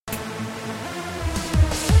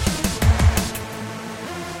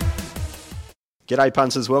G'day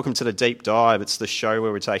punters, welcome to the Deep Dive. It's the show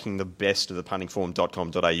where we're taking the best of the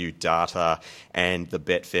puntingform.com.au data and the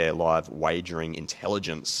Betfair live wagering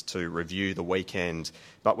intelligence to review the weekend.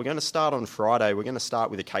 But we're going to start on Friday. We're going to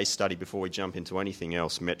start with a case study before we jump into anything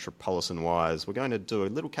else Metropolitan-wise. We're going to do a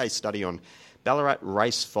little case study on Ballarat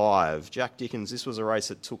Race 5. Jack Dickens, this was a race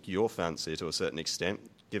that took your fancy to a certain extent,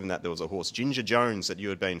 given that there was a horse, Ginger Jones, that you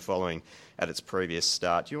had been following at its previous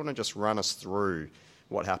start. Do you want to just run us through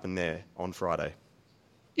what happened there on Friday?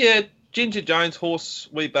 Yeah, Ginger Jones horse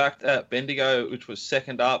we backed at Bendigo, which was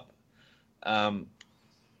second up.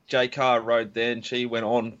 J Carr rode then. She went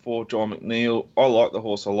on for John McNeil. I like the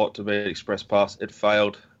horse a lot to beat Express Pass. It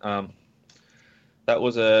failed. That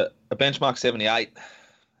was a benchmark 78,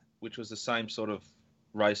 which was the same sort of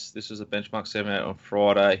race. This was a benchmark 78 on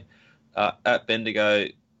Friday at Bendigo.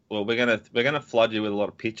 Well, we're gonna flood you with a lot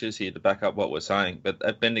of pictures here to back up what we're saying. But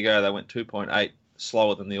at Bendigo, they went 2.8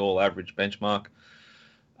 slower than the all-average benchmark.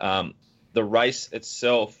 The race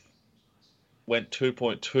itself went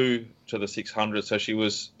 2.2 to the 600, so she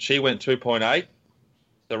went 2.8.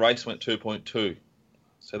 The race went 2.2,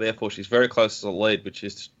 so therefore she's very close to the lead, which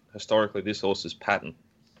is historically this horse's pattern.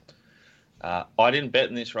 I didn't bet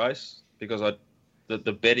in this race because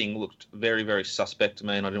the betting looked very, very suspect to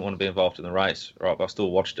me, and I didn't want to be involved in the race. Right, but I still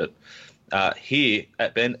watched it. Here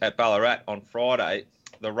at Ballarat on Friday,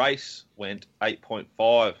 the race went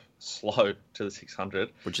 8.5 slow to the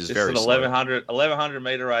 600, which is this very is an slow. 1100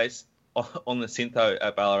 metre race on the Syntho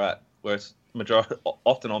at Ballarat, where it's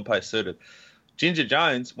often on pace suited. Ginger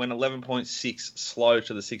Jones went 11.6 slow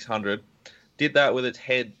to the 600, did that with its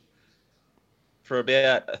head for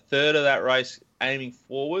about a third of that race aiming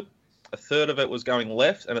forward. A third of it was going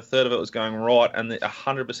left and a third of it was going right, and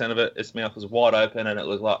 100% of it, its mouth was wide open, and it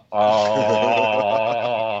was like,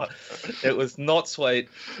 oh, it was not sweet.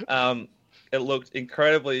 It looked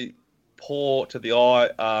incredibly poor to the eye.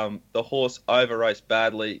 The horse over-raced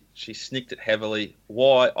badly. She snicked it heavily.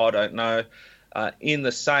 Why? I don't know. In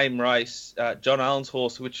the same race, John Allen's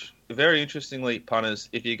horse, which very interestingly, punters,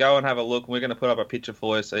 if you go and have a look, we're going to put up a picture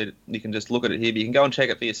for you so you can just look at it here, but you can go and check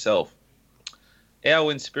it for yourself. Our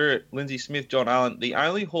Win Spirit, Lindsay Smith, John Allen, the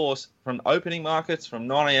only horse from opening markets, from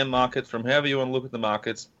 9am markets, from however you want to look at the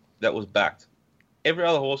markets, that was backed. Every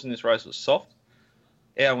other horse in this race was soft.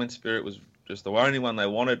 Our Win Spirit was just the only one they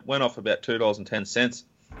wanted. Went off about $2.10.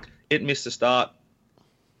 It missed the start.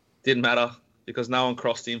 Didn't matter because no one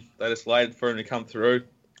crossed him. They just waited for him to come through.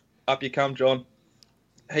 Up you come, John.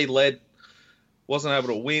 He led. Wasn't able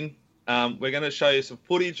to win. We're going to show you some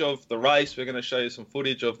footage of the race. We're going to show you some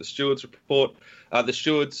footage of the steward's report, the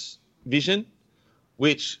steward's vision,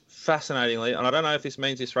 which fascinatingly, and I don't know if this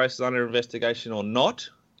means this race is under investigation or not,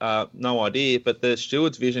 no idea, but the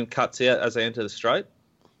steward's vision cuts out as they enter the straight.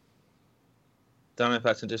 Don't know if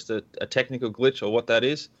that's just a technical glitch or what that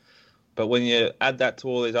is, but when you add that to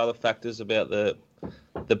all these other factors about the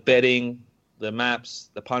betting, the maps,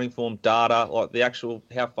 the punting form data, like the actual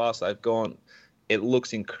how fast they've gone, it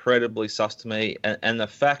looks incredibly sus to me. And the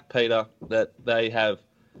fact, Peter, that they have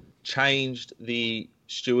changed the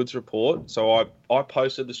steward's report. So I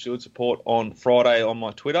posted the steward's report on Friday on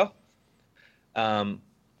my Twitter.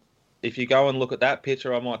 If you go and look at that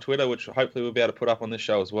picture on my Twitter, which hopefully we'll be able to put up on this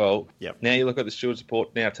show as well. Yep. Now you look at the steward's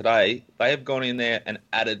report now today, they have gone in there and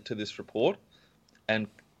added to this report and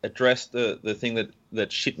addressed the thing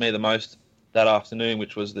that shit me the most that afternoon,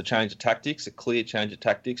 which was the change of tactics, a clear change of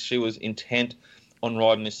tactics. She was intent on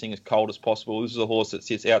riding this thing as cold as possible. This is a horse that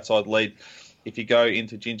sits outside lead. If you go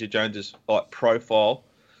into Ginger Jones's profile,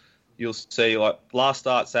 you'll see last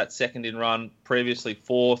start sat second in run, previously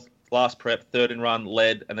fourth, last prep third in run,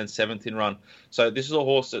 led, and then seventh in run. So this is a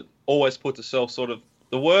horse that always puts itself sort of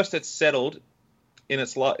the worst it's settled in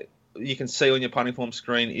its life. You can see on your punting form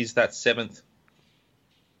screen is that seventh,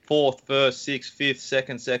 fourth, first, sixth, fifth,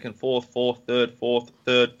 second, fourth, third,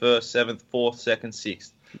 first, seventh, fourth, second,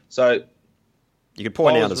 sixth. So you could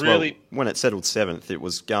point out as well, when it settled seventh, it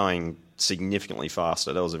was going significantly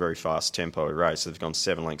faster. That was a very fast tempo race. They've gone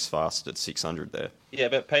 7 lengths faster at 600 there. Yeah,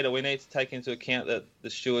 but Peter, we need to take into account that the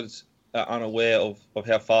stewards are unaware of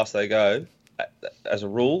how fast they go. As a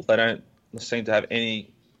rule, they don't seem to have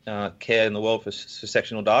any care in the world for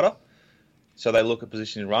sectional data. So they look at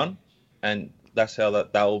position and run, and that's how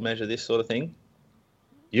they'll measure this sort of thing.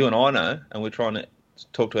 You and I know, and we're trying to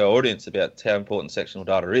talk to our audience about how important sectional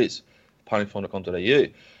data is.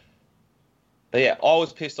 puntingform.com.au. But yeah, I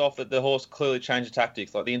was pissed off that the horse clearly changed the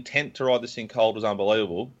tactics. Like the intent to ride this thing cold was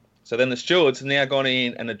unbelievable. So then the stewards have now gone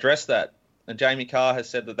in and addressed that. And Jamie Carr has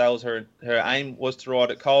said that was her aim was to ride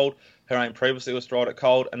it cold. aim previously was right at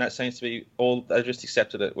cold, and that seems to be all. They just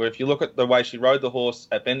accepted it. Where if you look at the way she rode the horse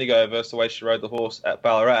at Bendigo versus the way she rode the horse at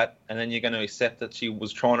Ballarat, and then you're going to accept that she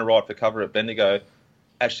was trying to ride for cover at Bendigo,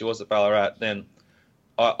 as she was at Ballarat, then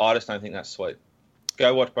I just don't think that's sweet.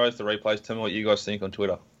 Go watch both the replays. Tell me what you guys think on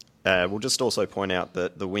Twitter. We'll just also point out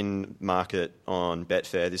that the win market on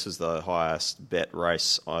Betfair, this is the highest bet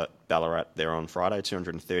race at Ballarat there on Friday,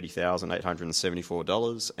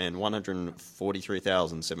 $230,874, and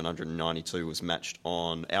 $143,792 was matched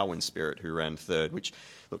on Our Win Spirit, who ran third, which,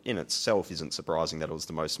 look, in itself isn't surprising that it was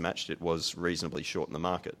the most matched. It was reasonably short in the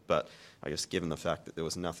market, but I guess given the fact that there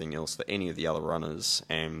was nothing else for any of the other runners,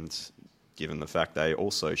 and given the fact they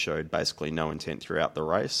also showed basically no intent throughout the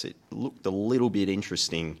race, it looked a little bit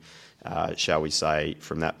interesting, shall we say,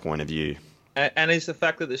 from that point of view. And is the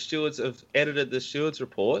fact that the stewards have edited the stewards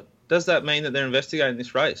report, does that mean that they're investigating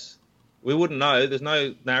this race? We wouldn't know. There's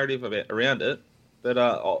no narrative around it, but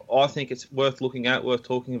I think it's worth looking at, worth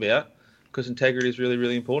talking about, because integrity is really,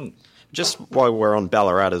 really important. Just while we're on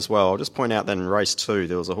Ballarat as well, I'll just point out that in race 2,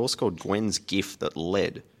 there was a horse called Gwen's Gift that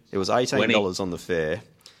led. It was $18 on the fare.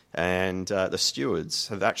 And the stewards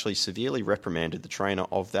have actually severely reprimanded the trainer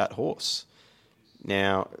of that horse.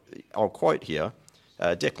 Now, I'll quote here.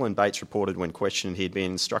 Declan Bates reported when questioned he had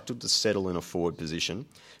been instructed to settle in a forward position.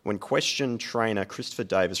 When questioned, trainer Christopher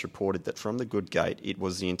Davis reported that from the good gate, it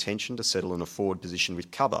was the intention to settle in a forward position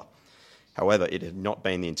with cover. However, it had not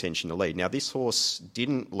been the intention to lead. Now, this horse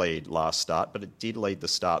didn't lead last start, but it did lead the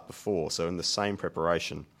start before, so in the same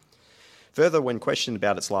preparation. Further, when questioned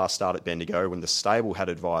about its last start at Bendigo, when the stable had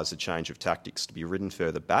advised a change of tactics to be ridden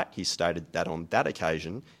further back, he stated that on that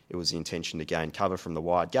occasion it was the intention to gain cover from the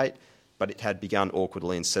wide gate, but it had begun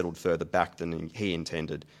awkwardly and settled further back than he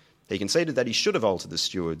intended. He conceded that he should have altered the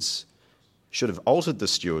stewards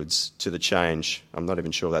to the change. I'm not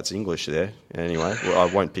even sure that's English there. Anyway,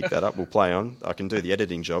 I won't pick that up. We'll play on. I can do the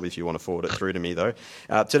editing job if you want to forward it through to me, though.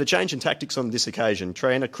 To the change in tactics on this occasion,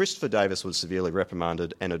 trainer Christopher Davis was severely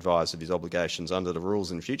reprimanded and advised of his obligations under the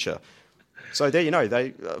rules in future. So there you know,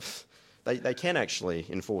 they can actually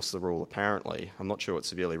enforce the rule, apparently. I'm not sure what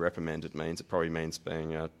severely reprimanded means. It probably means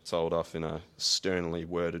being told off in a sternly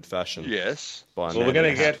worded fashion. Yes. Well, we're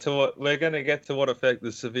going to get to what effect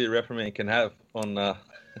the severe reprimand can have on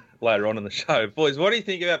later on in the show. Boys, what do you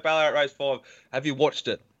think about Ballarat Race 5? Have you watched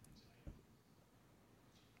it?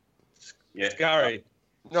 Yeah. Scurry.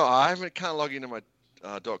 No, I can't log into my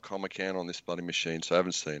 .com account on this bloody machine, so I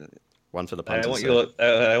haven't seen it. One for the I punters.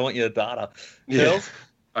 want your data. Yeah. Phil?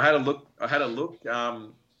 I had a look,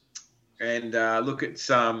 and look at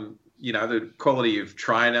some, the quality of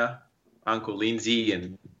trainer, Uncle Lindsay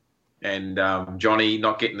and Johnny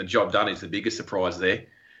not getting the job done is the biggest surprise there.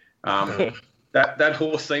 That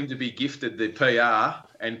horse seemed to be gifted the PR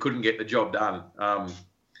and couldn't get the job done.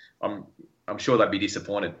 I'm sure they'd be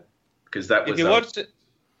disappointed because that was. If you watched it.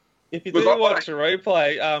 If you do watch the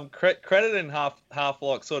replay, Credit and half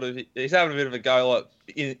like sort of he's having a bit of a go like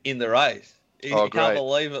in the race. He can't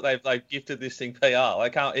believe that they've gifted this thing PR.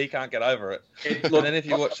 He can't get over it. And then if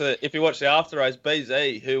you watch the after race,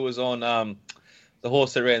 BZ, who was on the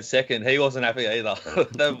horse that ran second, he wasn't happy either.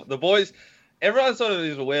 the boys, everyone sort of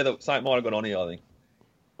is aware that something might have gone on here, I think.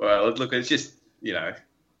 Well, look, it's just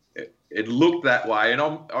it looked that way, and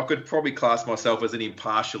I could probably class myself as an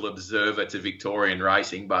impartial observer to Victorian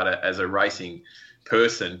racing, but as a racing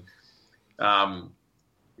person, a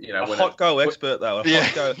hot go expert though.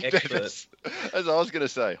 Hot go expert. As I was going to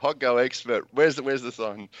say, hot go expert. Where's the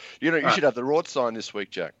sign? You should have the Rort sign this week,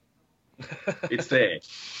 Jack. It's there.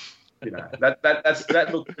 That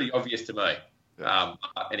looked pretty obvious to me.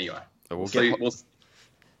 Anyway,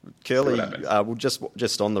 Curly, we'll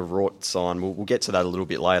just on the Rort sign, we'll get to that a little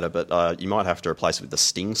bit later, but you might have to replace it with the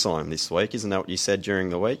Sting sign this week. Isn't that what you said during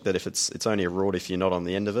the week? That if it's only a Rort if you're not on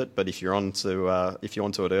the end of it, but if you're onto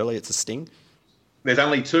it early, it's a Sting. There's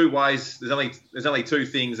only two ways. There's only two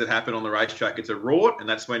things that happen on the racetrack. It's a Rort, and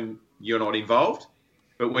that's when you're not involved.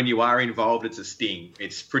 But when you are involved, it's a Sting.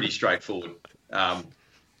 It's pretty straightforward. And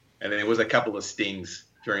then there was a couple of Stings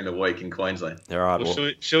during the week in Queensland. All right.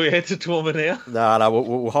 Well, should we head to Toowoomba No, now?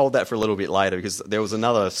 we'll hold that for a little bit later because there was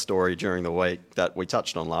another story during the week that we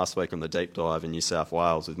touched on last week on the deep dive in New South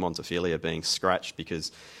Wales with Montefilia being scratched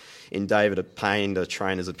because, in David Payne, the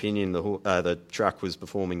trainer's opinion, the track was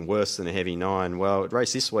performing worse than a heavy 9. Well, it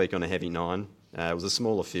raced this week on a heavy 9. It was a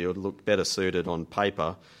smaller field, looked better suited on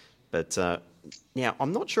paper, but. Now,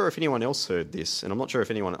 I'm not sure if anyone else heard this, and I'm not sure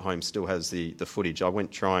if anyone at home still has the footage. I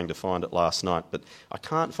went trying to find it last night, but I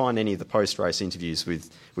can't find any of the post-race interviews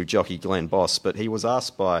with jockey Glenn Boss, but he was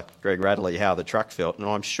asked by Greg Radley how the track felt, and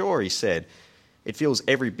I'm sure he said, it feels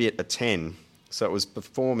every bit a 10 So it was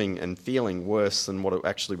performing and feeling worse than what it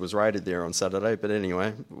actually was rated there on Saturday. But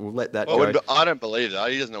anyway, we'll let that go. I don't believe that.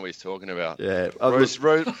 He doesn't know what he's talking about. Yeah,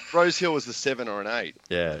 Rose Hill was a 7 or an 8.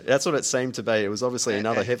 Yeah, that's what it seemed to be. It was obviously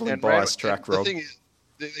another heavily biased track, Rob. The thing is,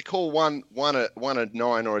 they call one a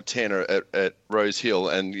 9 or a 10 at Rose Hill,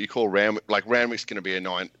 and you call Randwick, like Randwick's going to be a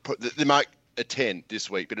 9. They make a 10 this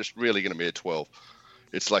week, but it's really going to be a 12.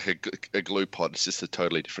 It's like a glue pot. It's just a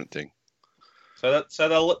totally different thing. So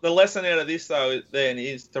the lesson out of this, though, then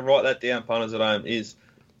is to write that down, punters at home, is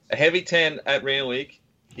a heavy 10 at Randwick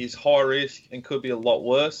is high risk and could be a lot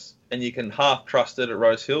worse, and you can half trust it at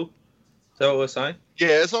Rose Hill. Is that what we're saying?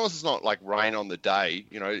 Yeah, as long as it's not like rain on the day.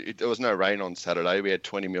 There was no rain on Saturday. We had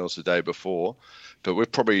 20 mils the day before, but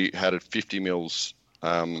we've probably had 50 mils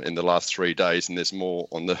in the last 3 days, and there's more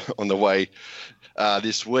on the way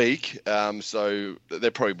this week. So they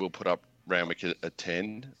probably will put up Randwick at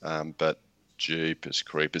 10, but jeepers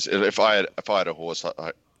creepers. If I had a horse,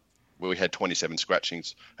 we had 27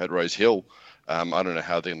 scratchings at Rose Hill. I don't know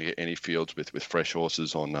how they're going to get any fields with fresh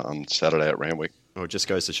horses on Saturday at Randwick. Well, it just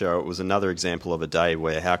goes to show it was another example of a day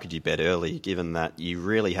where how could you bet early, given that you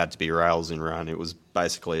really had to be rails and run. It was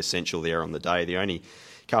basically essential there on the day. The only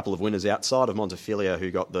couple of winners outside of Montefilia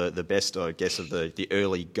who got the best, I guess, of the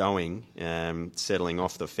early going, settling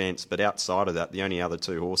off the fence. But outside of that, the only other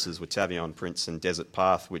two horses were Tavion Prince and Desert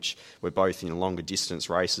Path, which were both in longer distance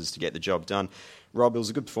races to get the job done. Rob, it was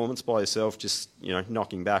a good performance by yourself, just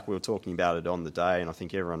knocking back. We were talking about it on the day, and I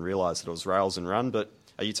think everyone realised that it was rails and run. But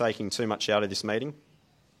are you taking too much out of this meeting?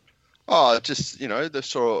 Oh, just they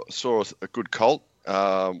saw a good colt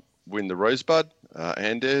win the Rosebud,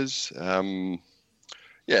 Andes.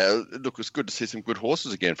 Yeah, look, it was good to see some good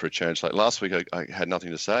horses again for a change. Like last week, I had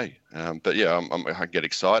nothing to say, but yeah, I get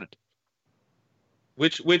excited.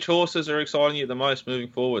 Which horses are exciting you the most moving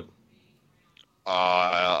forward?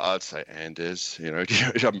 I'd say Andes. I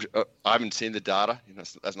haven't seen the data.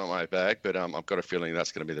 That's not my bag, but I've got a feeling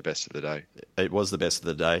that's going to be the best of the day. It was the best of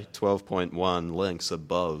the day. 12.1 lengths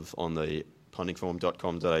above on the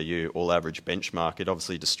puntingform.com.au all-average benchmark. It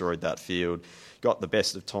obviously destroyed that field. Got the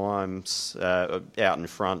best of times out in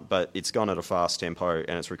front, but it's gone at a fast tempo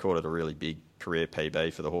and it's recorded a really big career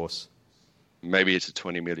PB for the horse. Maybe it's a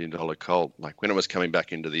 $20 million colt. Like when it was coming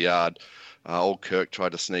back into the yard, old Kirk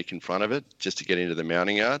tried to sneak in front of it just to get into the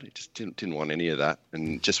mounting yard. He just didn't want any of that.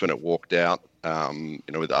 And just when it walked out,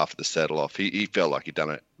 after the saddle off, he felt like he'd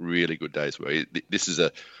done a really good day's work. This is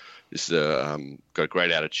got a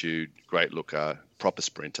great attitude, great looker, proper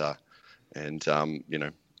sprinter, and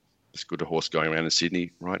it's good a horse going around in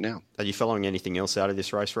Sydney right now. Are you following anything else out of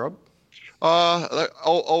this race, Rob?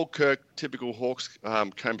 Old Kirk, typical Hawks,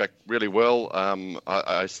 came back really well.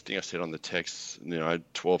 I think I said on the text,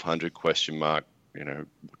 1200 question mark,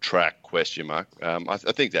 track question mark. I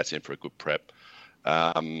think that's in for a good prep.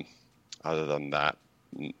 Other than that,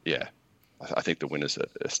 yeah, I think the winner's a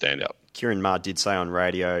standout. Kieran Maher did say on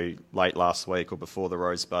radio late last week or before the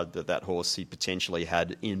Rosebud that horse he potentially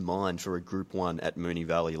had in mind for a Group 1 at Moonee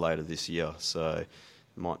Valley later this year. So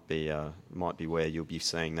might be where you'll be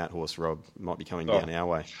seeing that horse, Rob. Might be coming down our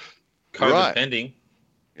way. COVID pending.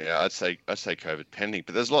 Yeah, I'd say COVID pending,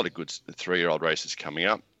 but there's a lot of good 3-year-old races coming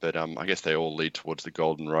up. But I guess they all lead towards the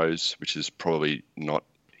Golden Rose, which is probably not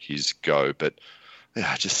his go. But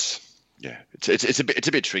yeah, it's a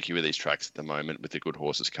bit tricky with these tracks at the moment with the good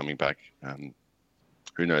horses coming back.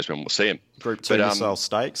 Who knows when we'll see them. Group 2 Missile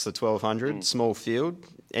Stakes, the 1200, small field.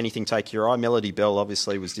 Anything take your eye? Melody Bell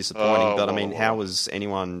obviously was disappointing, but I mean, how was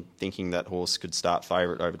anyone thinking that horse could start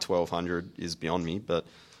favourite over 1200 is beyond me. But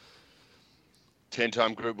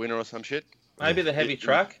 10-time group winner or some shit. Maybe the heavy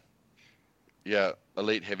track. Yeah,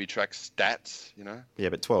 elite heavy track stats. Yeah,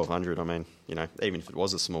 but 1200. I mean, even if it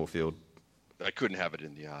was a small field, they couldn't have it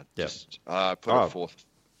in the yard. Yeah. Just put it fourth.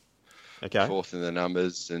 Okay. Fourth in the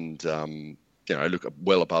numbers, and look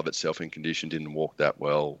well above itself in condition. Didn't walk that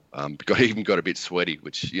well. Even got a bit sweaty,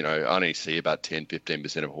 which I only see about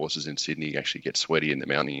 10-15% of horses in Sydney actually get sweaty in the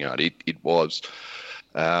mounting yard. It was,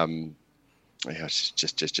 it's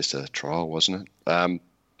just a trial, wasn't it?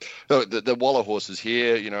 The Waller horses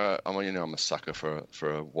here, I'm a sucker for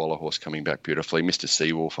a Waller horse coming back beautifully. Mr.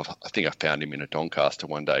 Seawolf, I think I found him in a Doncaster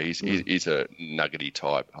one day. He's a nuggety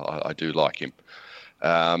type. I do like him.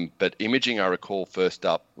 But Imaging, I recall first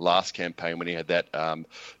up last campaign when he had that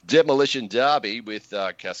demolition derby with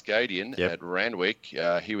Cascadian at Randwick.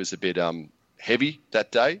 He was a bit heavy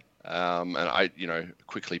that day, and I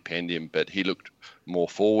quickly penned him, but he looked more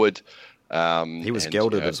forward. He was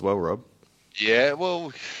gelded as well, Rob. Yeah,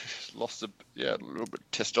 well, lost a little bit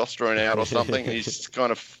of testosterone out or something. He's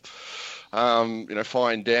kind of,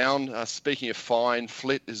 Fine down. Speaking of fine,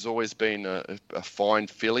 Flit has always been a fine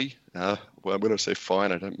filly. Well, when I say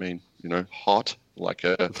fine, I don't mean, hot like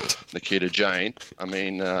a Nikita Jane. I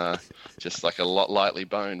mean, just like a lot lightly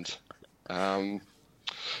boned.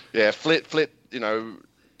 Flit,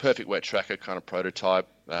 perfect wet tracker kind of prototype.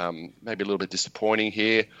 Maybe a little bit disappointing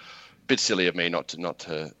here. Bit silly of me not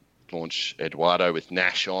to launch Eduardo with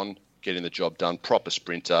Nash on, getting the job done. Proper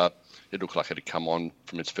sprinter. It looked like it had come on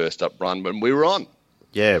from its first up run when we were on.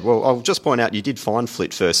 Yeah, well, I'll just point out you did find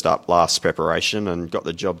Flit first up last preparation and got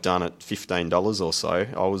the job done at $15 or so.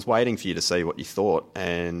 I was waiting for you to see what you thought,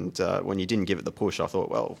 and when you didn't give it the push, I thought,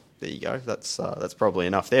 well, there you go. That's probably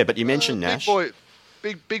enough there. But you mentioned Nash.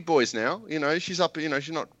 Big boys now. She's up.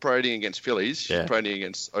 She's not parading against fillies. She's parading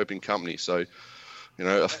against open company. So,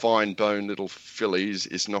 a fine boned little filly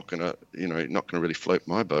is not gonna really float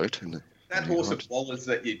my boat. That horse of Waller's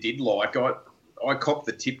that you did like, I copped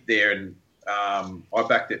the tip there, and I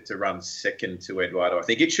backed it to run second to Eduardo. I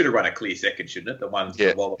think it should have run a clear second, shouldn't it? The one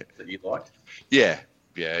for Waller that you liked. Yeah,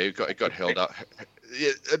 it got held up.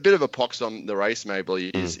 Yeah, a bit of a pox on the race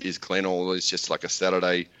maybe is Glenall. It's just like a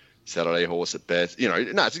Saturday horse at best.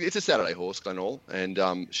 It's a Saturday horse, Glenall, and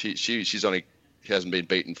she hasn't been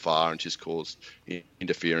beaten far, and she's caused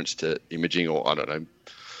interference to imaging, or I don't know.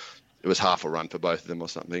 It was half a run for both of them or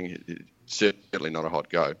something. Certainly not a hot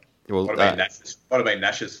go. Well, might have been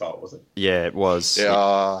Nash's fault, was it? Yeah, it was.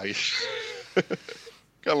 Yeah.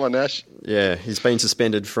 Come on, Nash. Yeah, he's been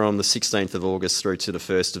suspended from the 16th of August through to the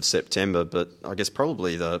 1st of September, but I guess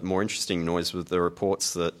probably the more interesting noise was the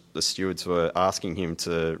reports that the stewards were asking him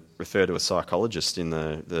to refer to a psychologist in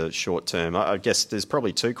the short term. I guess there's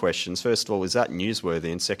probably two questions. First of all, is that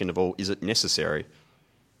newsworthy? And second of all, is it necessary?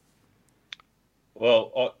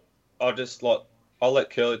 Well, I'll let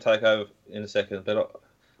Curly take over in a second, but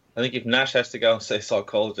I think if Nash has to go and see a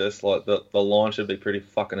psychologist, the line should be pretty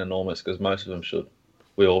fucking enormous, because most of them should.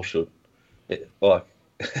 We all should.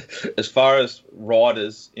 As far as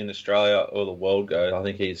riders in Australia or the world go, I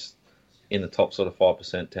think he's in the top sort of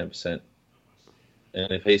 5%, 10%.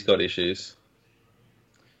 And if he's got issues,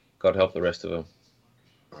 God help the rest of them.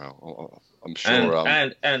 Well, I'm sure.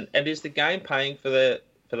 And is the game paying for that?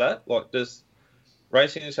 Like, does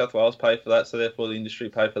Racing New South Wales pay for that, so therefore the industry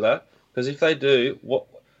pay for that? Because if they do,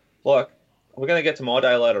 we're going to get to my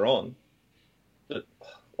day later on. But,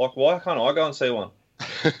 why can't I go and see one?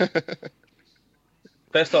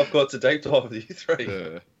 Best I've got to deep dive with you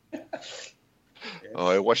three.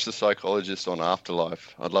 I watched the psychologist on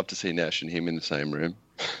Afterlife. I'd love to see Nash and him in the same room.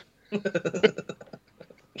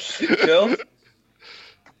 Girl?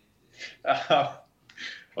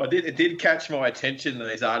 It did catch my attention,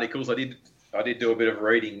 these articles. I did do a bit of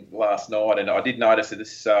reading last night, and I did notice that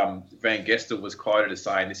this Van Gestel was quoted as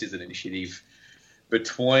saying this is an initiative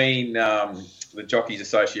between the Jockeys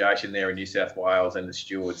Association there in New South Wales and the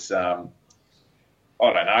stewards. I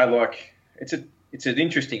don't know, it's an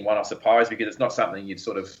interesting one, I suppose, because it's not something you'd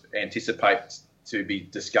sort of anticipate to be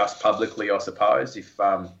discussed publicly, I suppose. If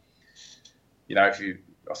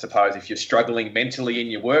if you're struggling mentally in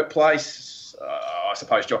your workplace, I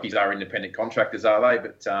suppose jockeys are independent contractors, are they?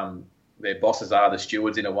 But their bosses are the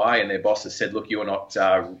stewards in a way, and their bosses said, "Look, you're not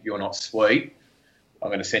sweet. I'm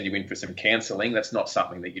going to send you in for some counselling." That's not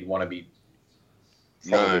something that you'd want to be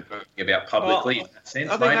talking about publicly in that sense.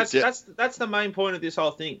 I think that's the main point of this whole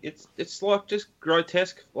thing. It's like just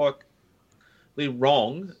grotesque,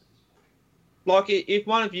 wrong. Like if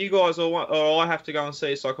one of you guys or I have to go and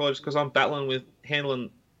see a psychologist because I'm battling with handling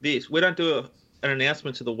this, we don't do an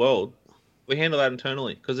announcement to the world. We handle that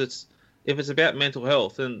internally, because if it's about mental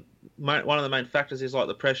health, then one of the main factors is like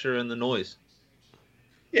the pressure and the noise.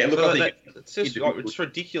 Yeah, look, I think it's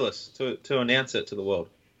ridiculous to announce it to the world.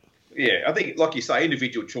 Yeah, I think, like you say,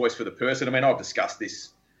 individual choice for the person. I mean, I've discussed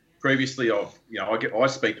this previously. I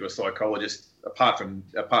speak to a psychologist apart from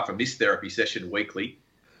this therapy session weekly.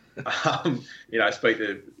 Speak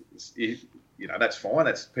to, that's fine.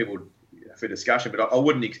 That's people for discussion. But I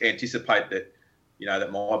wouldn't anticipate that,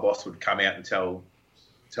 that my boss would come out and tell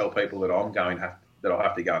people that that I'll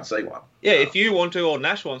have to go and see one. Yeah, if you want to, or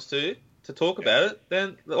Nash wants to talk about it,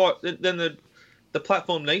 then the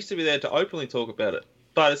platform needs to be there to openly talk about it.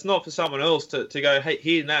 But it's not for someone else to go, hey,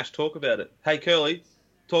 here, Nash, talk about it. Hey, Curly,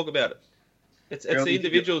 talk about it. It's the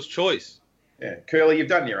individual's choice. Yeah, Curly, you've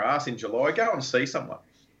done your ass in July. Go and see someone.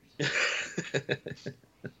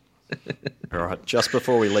 All right, just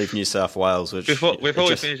before we leave New South Wales, before we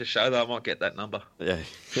finish the show, though, I might get that number. Yeah.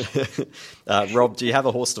 Rob, do you have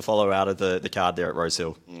a horse to follow out of the card there at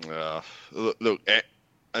Rosehill? Look,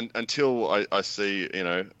 until I see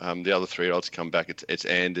the other 3-year-olds come back, it's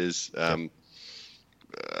Anders.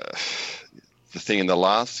 the thing in the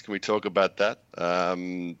last. Can we talk about that?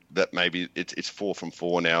 That maybe it's 4 from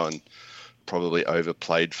 4 now and probably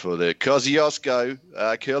overplayed for the Kosciuszko.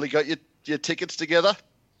 Curly, got your tickets together?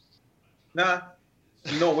 No,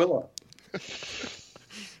 nor will I.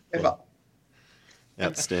 Ever.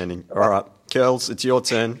 Outstanding. All right, Curls, it's your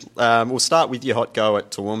turn. We'll start with your hot go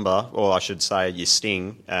at Toowoomba, or I should say your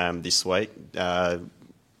sting this week.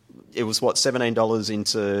 It was, what, $17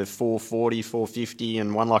 into $4.40, $4.50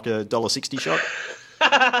 and won like a $1.60 shot?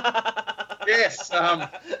 Yes.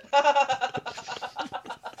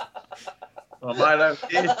 Oh, mate,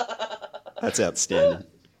 That's outstanding.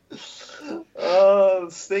 Oh,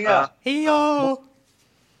 Stinger. Hee-haw!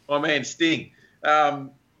 My man, Sting.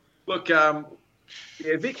 Look,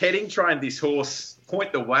 Vic Heading trained this horse,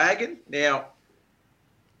 Point the Wagon. Now,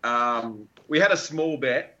 we had a small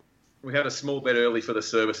bet. We had a small bet early for the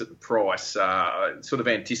service at the price. Sort of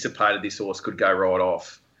anticipated this horse could go right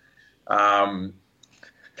off.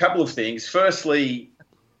 Couple of things. Firstly,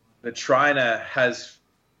 the trainer has,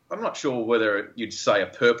 I'm not sure whether you'd say a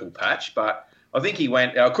purple patch, but I think he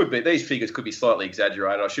went, could be, these figures could be slightly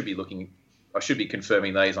exaggerated. I should be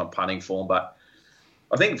confirming these on punting form, but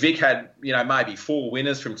I think Vic had, maybe 4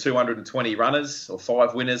 winners from 220 runners or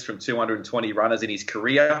 5 winners from 220 runners in his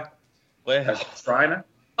career as a trainer.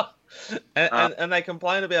 And they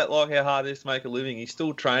complain about like how hard it is to make a living. He's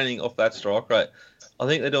still training off that strike rate. I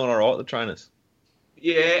think they're doing all right, the trainers.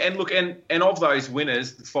 Yeah, and look, and of those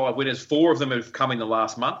winners, the 5 winners, 4 of them have come in the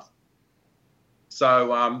last month.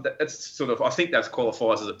 So that's sort of, I think that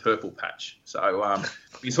qualifies as a purple patch. So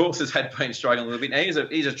his horses had been struggling a little bit.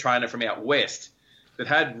 And he's a trainer from out west that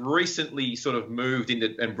had recently sort of moved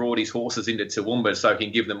into and brought his horses into Toowoomba so he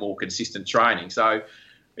can give them more consistent training. So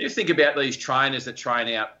you think about these trainers that train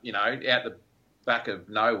out, out the back of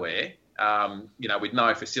nowhere, with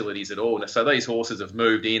no facilities at all. So these horses have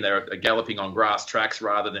moved in. They're galloping on grass tracks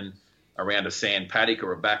rather than around a sand paddock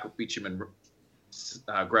or a back bitumen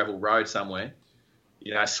gravel road somewhere.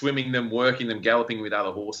 Swimming them, working them, galloping with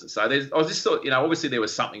other horses. So I was just thought, obviously there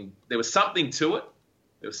was something to it.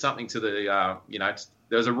 There was something to the,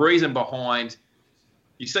 there was a reason behind.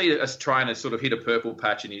 You see a trainer sort of hit a purple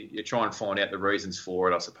patch and you try and find out the reasons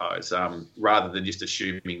for it, I suppose, rather than just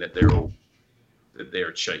assuming that they're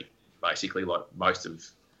a cheat, basically, like most of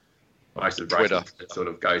racing sort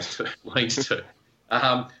of leans to.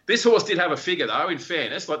 This horse did have a figure, though, in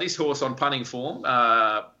fairness. Like this horse on punting form,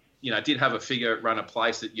 did have a figure run a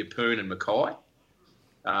place at Yeppoon and Mackay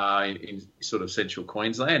in sort of central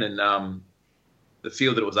Queensland. And the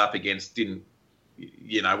field that it was up against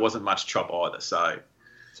wasn't much chop either.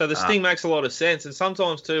 So the sting makes a lot of sense. And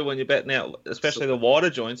sometimes, too, when you're betting out, especially the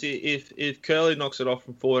wider joints, if Curly knocks it off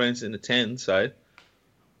from 14s into 10s, say,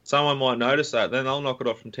 someone might notice that. Then they'll knock it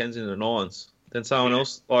off from 10s into 9s. Then someone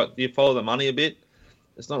else, like, you follow the money a bit.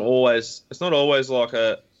 It's not always like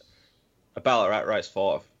a Ballarat race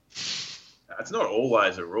 5. It's not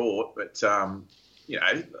always a rort, but,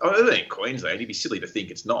 other than Queensland, you'd be silly to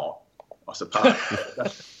think it's not, I suppose.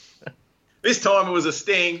 This time it was a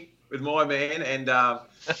sting with my man, and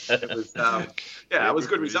it was, it was a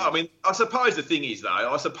good result. I mean, I suppose the thing is,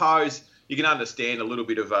 though, you can understand a little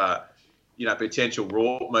bit of, potential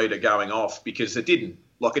rort meter going off because it didn't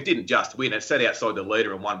just win. It sat outside the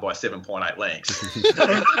leader and won by 7.8 lengths.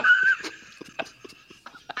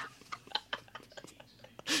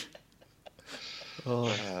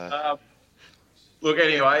 Look,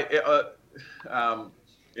 anyway,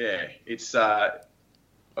 it's I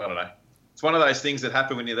don't know. It's one of those things that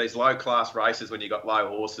happen when you're these low class races when you got low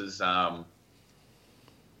horses.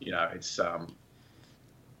 It's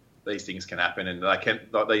these things can happen, and they can.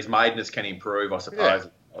 Like, these maideners can improve, I suppose.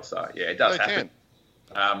 Yeah. So it does happen.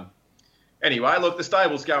 Anyway, look, the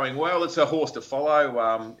stable's going well. It's a horse to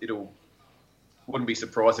follow. Wouldn't be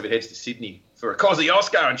surprised if it heads to Sydney for a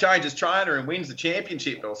Kosciuszko and changes trainer and wins the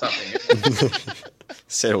championship or something.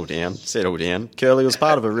 Settle down. Curly, was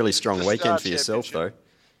part of a really strong weekend for yourself, though.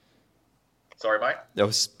 Sorry, mate? It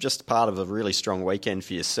was just part of a really strong weekend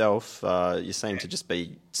for yourself. You seem to just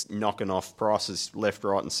be knocking off prices left,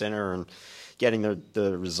 right and centre and getting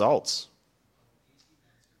the results.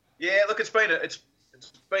 Yeah, look, it's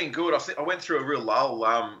been good. I went through a real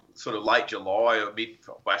lull, sort of late July,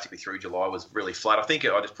 basically through July was really flat. I think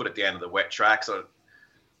I just put it down to the wet tracks.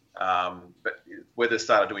 But weather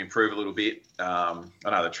started to improve a little bit. I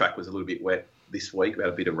know the track was a little bit wet this week. We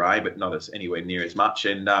had a bit of rain, but not anywhere near as much.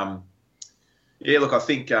 And look, I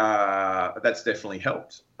think that's definitely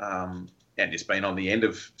helped. And just been on the end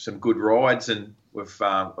of some good rides, and we've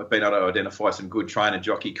been able to identify some good trainer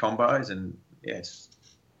jockey combos. And it's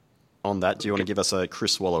on that, do you want to give us a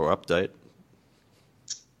Chris Waller update?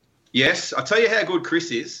 Yes, I'll tell you how good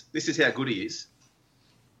Chris is. This is how good he is.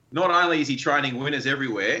 Not only is he training winners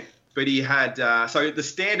everywhere, but he had so the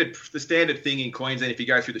standard thing in Queensland. If you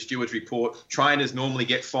go through the stewards report, trainers normally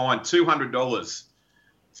get fined $200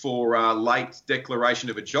 for late declaration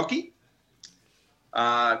of a jockey.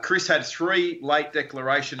 Chris had 3 late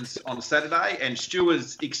declarations on Saturday, and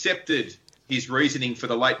stewards accepted his reasoning for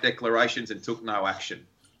the late declarations and took no action.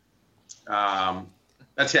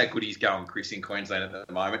 That's how good he's going, Chris, in Queensland at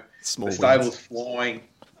the moment. The stable's flying.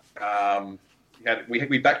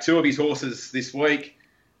 We backed 2 of his horses this week.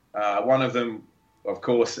 One of them, of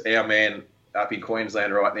course, our man up in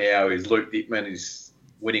Queensland right now is Luke Dittman, who's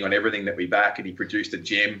winning on everything that we back, and he produced a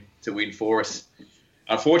gem to win for us.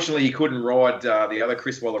 Unfortunately, he couldn't ride the other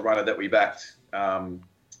Chris Waller runner that we backed, and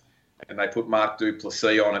they put Mark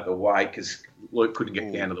Duplessis on at the weight because Luke couldn't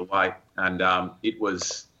get down to the weight, and it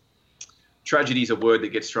was... Tragedy is a word that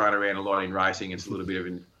gets thrown around a lot in racing. It's a little bit of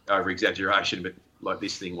an over-exaggeration, but like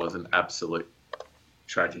this thing was an absolute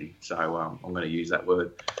tragedy. So I'm going to use that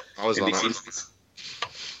word. I was on it.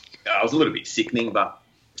 I was a little bit sickening, but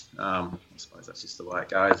I suppose that's just the way it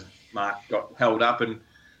goes. Mark got held up and,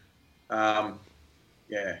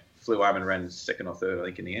 flew home and ran second or third, I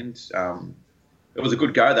think, in the end. It was a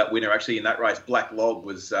good go, that winner, actually, in that race. Black Log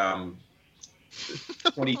was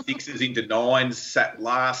 26s into 9s, sat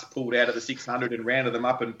last, pulled out of the 600 and rounded them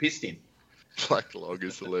up and pissed in. Black Log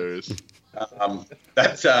is hilarious.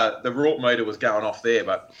 That's the Rort meter was going off there,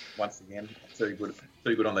 but once again, too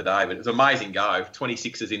good on the day. But it was an amazing go.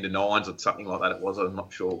 26s into 9s or something like that. It was. I'm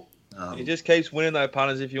not sure. He just keeps winning though,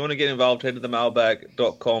 punters. If you want to get involved, head to the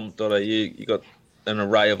mailbag.com.au. You got an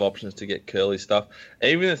array of options to get curly stuff.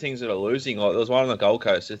 Even the things that are losing, like there was one on the Gold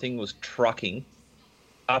Coast. The thing was trucking.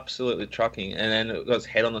 Absolutely trucking, and then it got its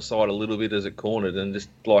head on the side a little bit as it cornered, and just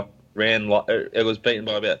like ran like it was beaten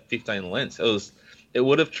by about 15 lengths. It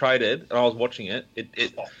would have traded, and I was watching it.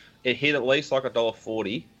 It hit at least like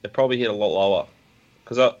 $1.40. It probably hit a lot lower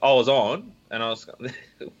because I was on, and I was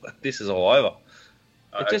this is all over.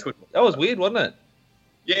 That was weird, wasn't it?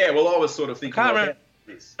 Yeah, well, I was sort of thinking. I can't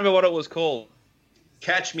remember what it was called.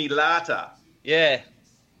 Catch Me Later. Yeah.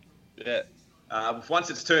 Once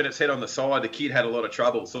it's turned its head on the side, the kid had a lot of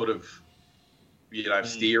trouble sort of,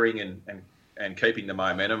 steering and keeping the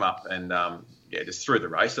momentum up, and just threw the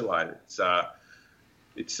race away.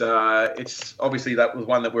 It's obviously that was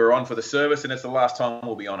one that we were on for the service, and it's the last time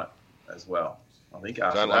we'll be on it as well. I think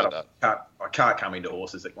after that, I can't come into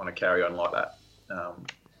horses that want to carry on like that.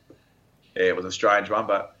 It was a strange one,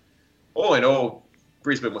 but all in all,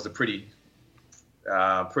 Brisbane was a pretty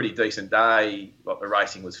decent day. Like the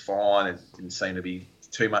racing was fine. It didn't seem to be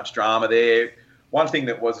too much drama there. One thing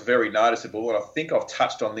that was very noticeable, and I think I've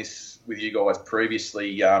touched on this with you guys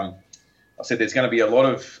previously, I said there's going to be a lot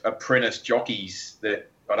of apprentice jockeys that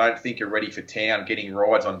I don't think are ready for town getting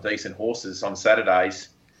rides on decent horses on Saturdays.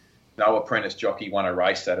 No apprentice jockey won a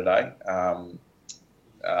race Saturday.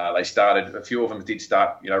 They started, a few of them did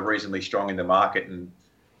start, reasonably strong in the market, and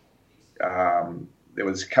there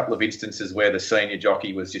was a couple of instances where the senior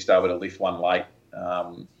jockey was just able to lift one late.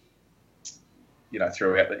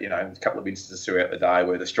 Throughout a couple of instances throughout the day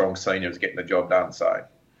where the strong senior was getting the job done. So,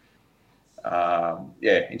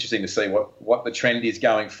 interesting to see what the trend is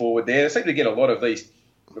going forward there. They seem to get a lot of these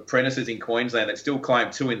apprentices in Queensland that still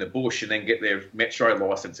claim 2 in the bush and then get their metro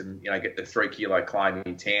licence and, get the 3 kilo claim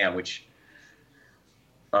in town, which,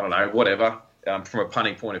 I don't know, whatever. From a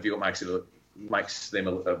punting point of view, it makes them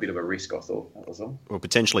a bit of a risk, I thought. That was all. Well,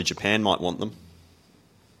 potentially Japan might want them.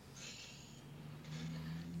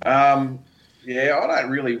 I don't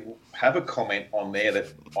really have a comment on there that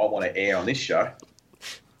I want to air on this show.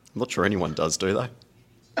 I'm not sure anyone does, do they?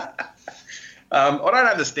 I don't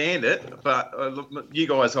understand it, but you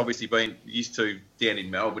guys obviously been used to down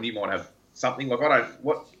in Melbourne. You might have something like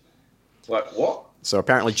what? So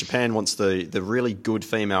apparently Japan wants the really good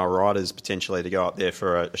female riders potentially to go up there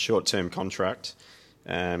for a short-term contract.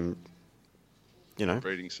 Breeding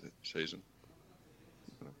season.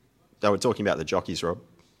 They were talking about the jockeys, Rob.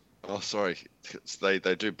 Oh, sorry. They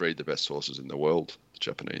do breed the best horses in the world, the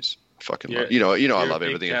Japanese. Fucking love. I love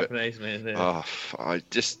everything Japanese of it. Man, yeah.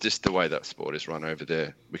 Just the way that sport is run over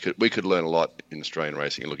there. We could learn a lot in Australian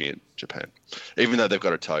racing looking at Japan, even though they've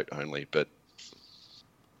got a tote only. But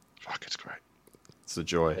fuck, it's great. It's a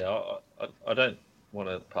joy. Yeah, I don't want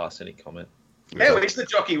to pass any comment. How is the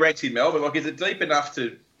jockey ranks in Melbourne? Like, is it deep enough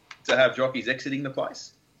to have jockeys exiting the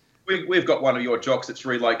place? We've got one of your jocks that's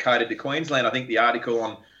relocated to Queensland. I think the article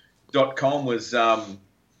on .com was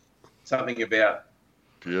something about...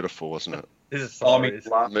 Beautiful, wasn't it? This is Moving for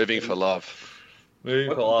love. Moving for love.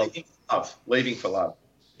 Leaving for love.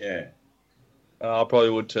 Yeah. I probably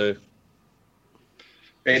would too.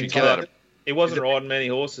 Ben Get out of- He wasn't riding many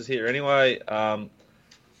horses here anyway.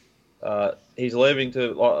 He's leaving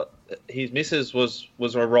to his missus was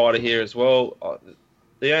a rider here as well.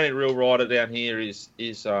 The only real rider down here is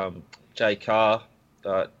Jay Carr.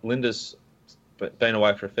 Linda's been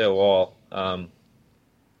away for a fair while.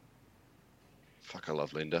 Fuck, I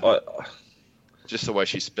love Linda. Just the way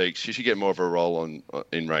she speaks. She should get more of a role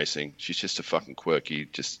in racing. She's just a fucking quirky,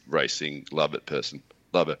 just racing, love it person.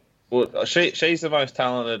 Love it. Well, she's the most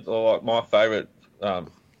talented, or like my favourite,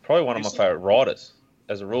 probably one of my favourite riders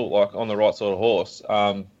as a rule, like on the right sort of horse.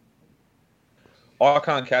 I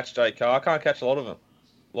can't catch Jay Carr. I can't catch a lot of them.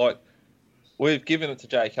 Like, we've given it to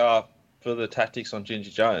Jay Carr for the tactics on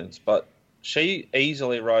Ginger Jones, but she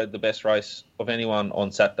easily rode the best race of anyone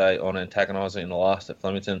on Saturday on Antagonizer in the last at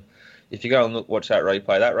Flemington. If you go and watch that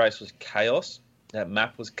replay, that race was chaos. That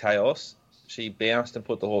map was chaos. She bounced and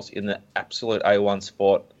put the horse in the absolute A1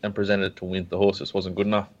 spot and presented it to win. The horse just wasn't good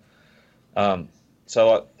enough. So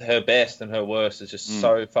like her best and her worst is just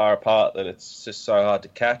so far apart that it's just so hard to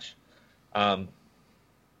catch.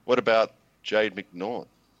 What about Jade McNaught?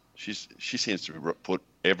 She seems to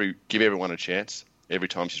give everyone a chance every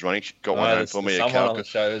time she's running. She got one home for me at Someone on Cal. the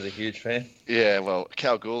show is a huge fan. Yeah, well,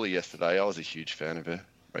 Kalgoorlie yesterday, I was a huge fan of her.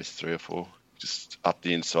 Race 3 or 4, just up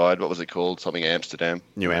the inside. What was it called? Something Amsterdam.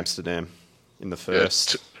 New Amsterdam in the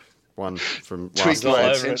first one from last Tweaked my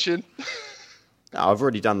night. attention. No, I've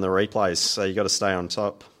already done the replays, so you got to stay on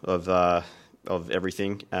top of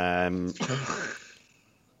everything.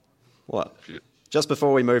 What? Just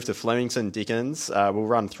before we move to Flemington, Dickens, we'll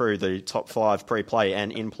run through the top 5 pre-play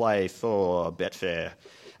and in-play for Betfair.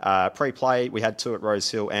 Pre-play, we had 2 at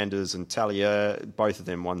Rosehill, Anders and Talia. Both of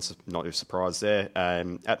them, one's not a surprise there.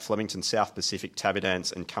 At Flemington, South Pacific,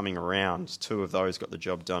 Tabidance and Coming Around. 2 of those got the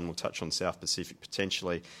job done. We'll touch on South Pacific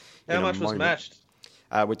potentially. How much was matched?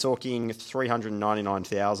 We're talking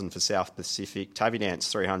 $399,000 for South Pacific,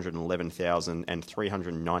 Tabidance $311,000 and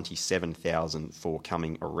 $397,000 for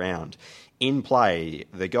Coming Around. In play,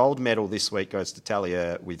 the gold medal this week goes to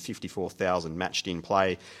Talia with $54,000 matched in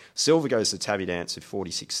play. Silver goes to Tabidance with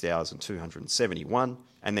 $46,271.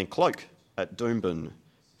 And then Cloak at Doomben,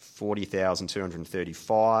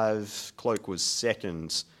 $40,235. Cloak was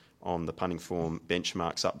second on the punting form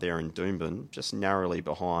benchmarks up there in Doomben, just narrowly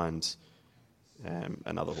behind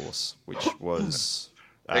another horse, which was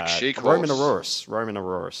Ex-Chic Roman horse.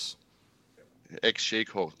 Aurorus. Ex-Chic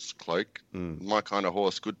horse, Cloak. My kind of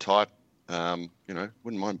horse, good type. Wouldn't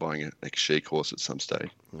mind buying an ex-Chic horse at some stage.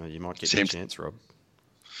 You might get your chance, Rob.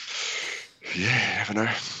 Yeah, never know.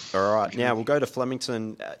 All right, now we'll go to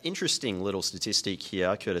Flemington. Interesting little statistic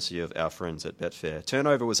here, courtesy of our friends at Betfair.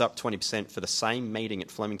 Turnover was up 20% for the same meeting at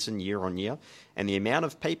Flemington year on year, and the amount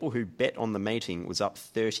of people who bet on the meeting was up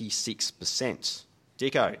 36%.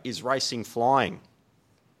 Dicko, is racing flying?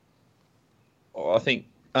 I think,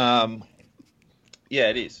 yeah,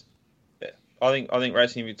 it is. Yeah. I think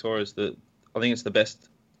Racing Victoria is it's the best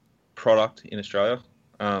product in Australia.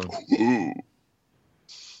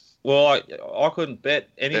 Well, I couldn't bet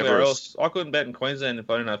anywhere else. I couldn't bet in Queensland if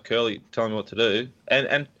I didn't have Curly telling me what to do.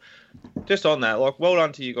 And just on that, like, well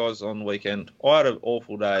done to you guys on the weekend. I had an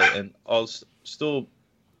awful day, and I was still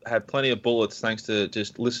had plenty of bullets thanks to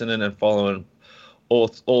just listening and following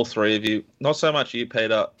all 3 of you. Not so much you,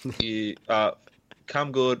 Peter. You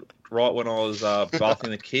come good right when I was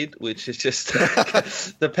bathing the kid, which is just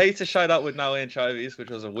the pizza showed up with no anchovies,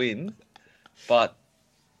 which was a win, but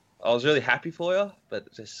I was really happy for you,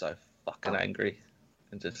 but just so fucking angry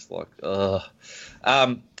and just like, ugh.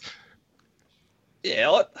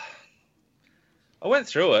 Yeah, I went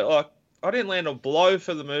through it. Like, I didn't land a blow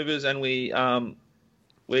for the movers, and we found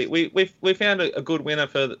a good winner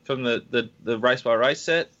from the race by race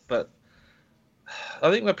set, but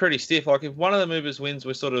I think we're pretty stiff. Like, if one of the movers wins,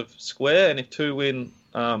 we're sort of square, and if 2 win,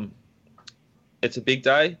 it's a big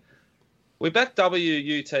day. We backed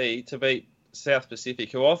WUT to beat South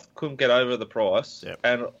Pacific, who I couldn't get over the price,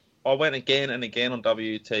 and I went again and again on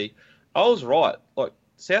WT. I was right. Like,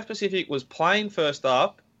 South Pacific was playing first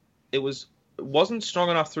up. It wasn't strong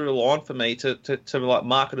enough through the line for me to like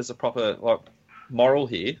mark it as a proper like moral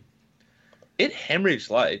here. It hemorrhaged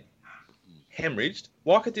late,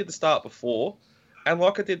 like it did the start before, and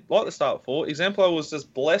like the start before. Exemplar was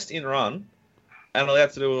just blessed in run and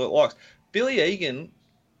allowed to do what it likes. Billy Egan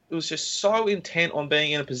was just so intent on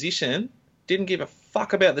being in a position. Didn't give a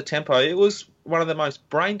fuck about the tempo. It was one of the most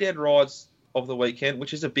brain-dead rides of the weekend,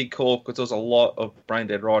 which is a big call because there was a lot of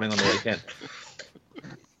brain-dead riding on the weekend.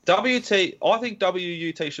 I think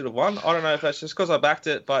WUT should have won. I don't know if that's just because I backed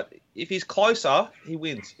it, but if he's closer, he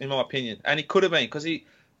wins, in my opinion. And he could have been because he,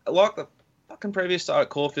 like the fucking previous start at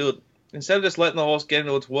Caulfield, instead of just letting the horse get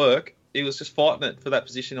into its work, he was just fighting it for that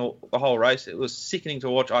position the whole race. It was sickening to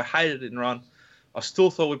watch. I hated it in run. I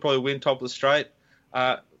still thought we'd probably win top of the straight.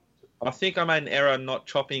 I think I made an error not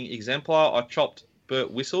chopping Exemplar. I chopped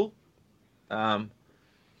Burt Whistle. When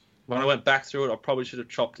I went back through it, I probably should have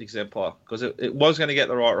chopped Exemplar because it was going to get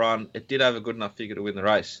the right run. It did have a good enough figure to win the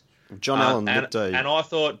race. John Allen looked and I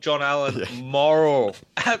thought John Allen, moral.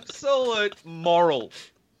 Absolute moral.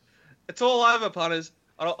 It's all over, punters.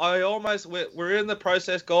 We're in the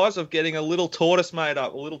process, guys, of getting a little tortoise made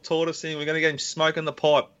up, a little tortoise thing. We're going to get him smoking the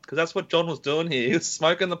pipe because that's what John was doing here. He was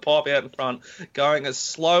smoking the pipe out in front, going as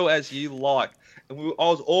slow as you like. And I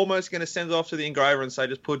was almost going to send it off to the engraver and say,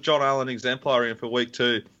 just put John Allen Exemplar in for week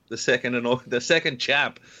 2, the second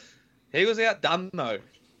champ. He was outdone, though,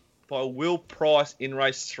 by Will Price in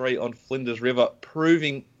race 3 on Flinders River,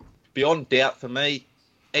 proving beyond doubt for me,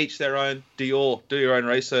 each their own, do your own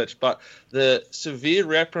research. But the severe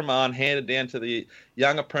reprimand handed down to the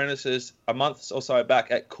young apprentices a month or so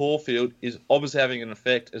back at Caulfield is obviously having an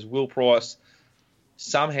effect as Will Price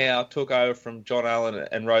somehow took over from John Allen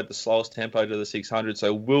and rode the slowest tempo to the 600.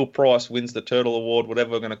 So Will Price wins the Turtle Award,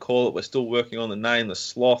 whatever we're going to call it. We're still working on the name, the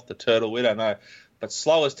Sloth, the Turtle, we don't know. But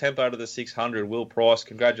slowest tempo to the 600, Will Price.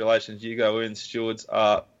 Congratulations, you go in. Stewards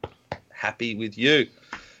are happy with you.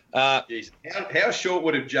 Jeez. How short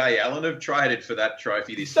would have Jay Allen have traded for that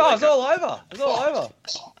trophy this week? No, it's all over. It's all over.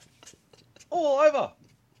 All over.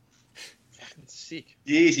 Fucking sick.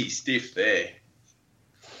 Easy stiff there.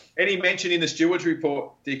 Any mention in the stewards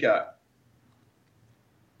report, Dicko?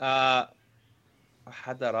 I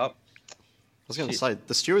had that up. I was going to say,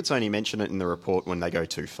 the stewards only mention it in the report when they go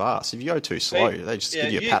too fast. If you go too slow, they just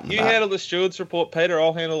give you a pat in the back. You handle the stewards report, Peter.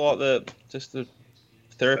 I'll handle the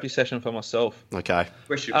therapy session for myself. Okay.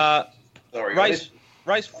 Question. Sorry.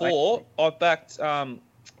 Race 4, I've backed 5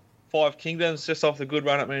 Kingdoms just off the good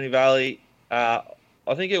run at Moonee Valley. I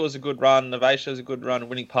think it was a good run. Navatia was a good run.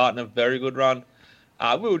 Winning Partner, very good run.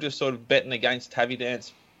 We were just sort of betting against Tabby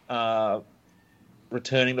Dance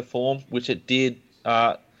returning to form, which it did.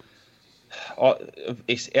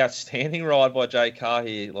 It's outstanding ride by Jay Carr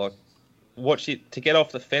here. Like, to get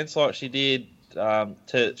off the fence like she did,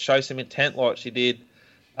 to show some intent like she did.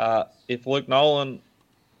 If Luke Nolan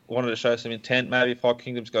wanted to show some intent, maybe 5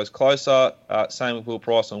 Kingdoms goes closer. Same with Will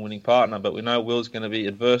Price on Winning Partner, but we know Will's going to be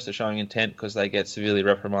adverse to showing intent because they get severely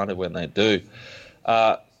reprimanded when they do.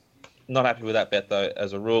 Not happy with that bet, though,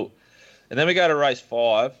 as a rule. And then we go to race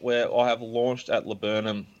 5, where I have launched at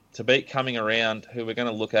Laburnum to beat Coming Around, who we're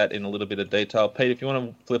going to look at in a little bit of detail. Pete, if you want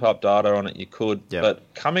to flip up data on it, you could. Yep.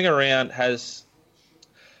 But Coming Around has...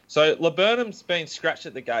 So Laburnum's been scratched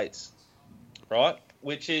at the gates, right?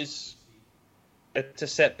 Which is... It's a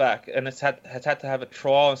setback, and has had to have a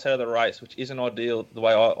trial instead of the race, which isn't ideal the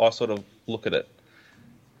way I sort of look at it.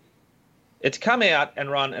 It's come out and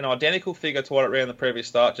run an identical figure to what it ran the previous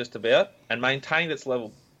start, just about, and maintained its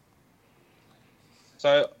level.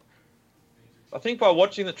 So I think by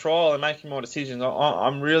watching the trial and making my decisions,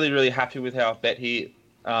 I'm really, really happy with how I've bet here.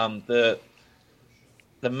 The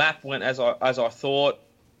map went as I thought.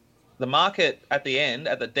 The market at the end,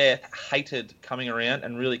 at the death, hated Coming Around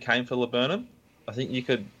and really came for Laburnum. I think you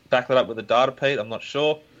could back that up with the data, Pete. I'm not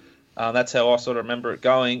sure. That's how I sort of remember it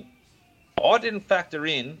going. I didn't factor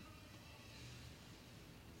in,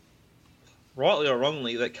 rightly or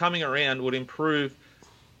wrongly, that Coming Around would improve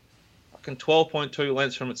 12.2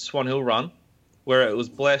 lengths from its Swan Hill run, where it was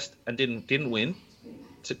blessed and didn't win,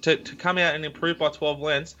 to come out and improve by 12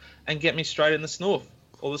 lengths and get me straight in the snoof,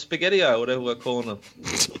 or the spaghetti-o, whatever we're calling them.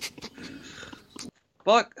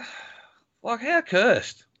 like how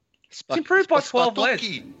cursed. It's improved by 12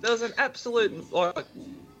 lengths. There was an absolute,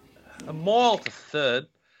 a mile to third.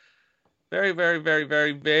 Very, very, very,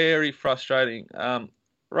 very, very frustrating.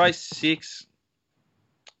 Race 6,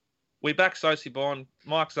 we back Sosie Bond,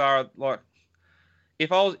 Mike Zara.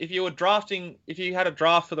 If you had a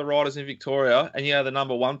draft for the riders in Victoria and you had the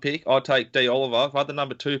number 1 pick, I'd take D. Oliver. If I had the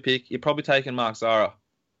number 2 pick, you're probably taking Mark Zara.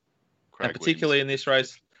 And particularly in this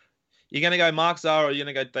race, you're going to go Mark Zara or you're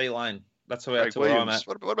going to go D. Lane. That's where I'm at.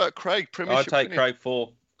 What about Craig? I'd take Craig 4.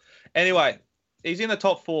 Anyway, he's in the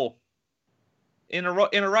top 4. In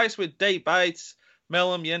a race with D. Bates,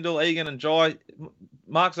 Mellum, Yendall, Egan and Jai,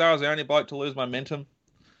 Mark Zara's the only bloke to lose momentum.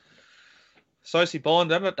 Sosie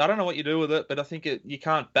Bond, I don't know what you do with it, but I think you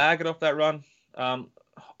can't bag it off that run.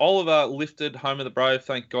 Oliver lifted Home of the Brave.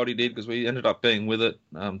 Thank God he did, because we ended up being with it.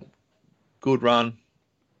 Good run.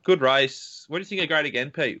 Good race. What do you think of Great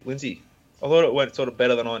Again, Pete? Lindsay? I thought it went sort of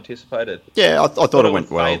better than I anticipated. Yeah, I thought it went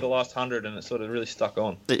would well. fade the last 100, and it sort of really stuck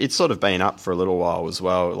on. It's sort of been up for a little while as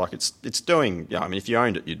well. Like it's doing. Yeah, I mean, if you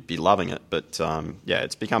owned it, you'd be loving it. But yeah,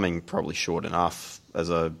 it's becoming probably short enough as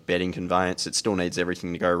a betting conveyance. It still needs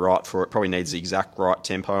everything to go right for it. Probably needs the exact right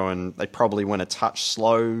tempo, and they probably went a touch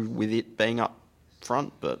slow with it being up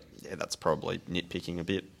front. But yeah, that's probably nitpicking a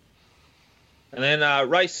bit. And then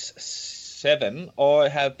race 7, I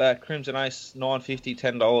have Crimson Ace, $9.50,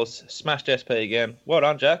 $10. Smashed SP again. Well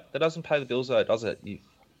done, Jack. That doesn't pay the bills though, does it?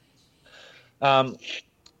 I've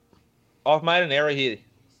made an error here.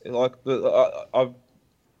 I've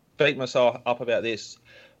beat myself up about this.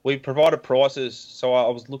 We provided prices, so I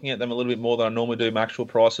was looking at them a little bit more than I normally do. My actual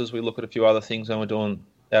prices. We look at a few other things when we're doing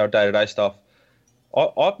our day-to-day stuff.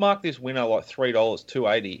 I've marked this winner like $3,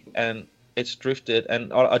 $2.80, and it's drifted.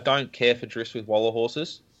 And I don't care for drifts with Waller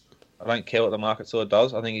horses. I don't care what the market sort of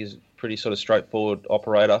does. I think he's a pretty sort of straightforward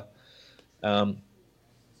operator.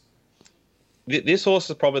 This horse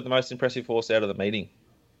is probably the most impressive horse out of the meeting,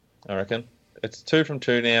 I reckon. It's 2 from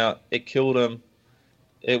 2 now. It killed him.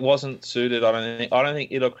 It wasn't suited. I don't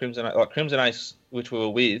think it or Crimson Ace, which we were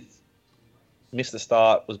with, missed the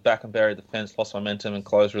start, was back and buried the fence, lost momentum, and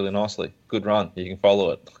closed really nicely. Good run. You can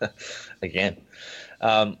follow it again.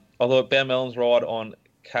 I thought Ben Mellon's ride on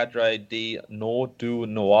Cadre de Nordu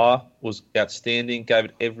Noir was outstanding. Gave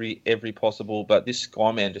it every possible, but this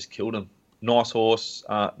Skyman just killed him. Nice horse.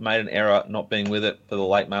 Made an error not being with it for the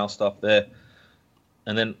late mail stuff there.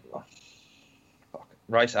 And then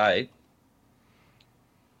race 8.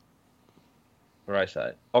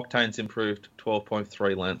 Octane's improved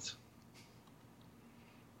 12.3 lengths.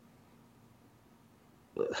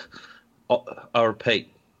 I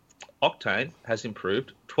repeat, Octane has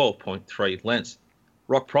improved 12.3 lengths.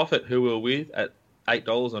 Rock Profit, who we were with at $8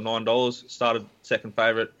 or $9, started second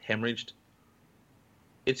favourite, hemorrhaged.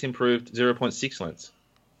 It's improved 0.6 lengths.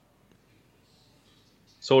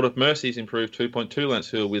 Sort of Mercy's improved 2.2 lengths,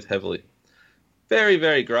 who are with heavily. Very,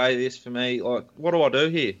 very grey this for me. Like, what do I do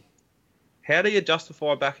here? How do you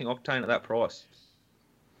justify backing Octane at that price?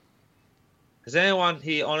 Has anyone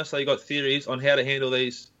here honestly got theories on how to handle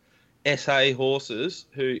these SA horses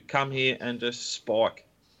who come here and just spike?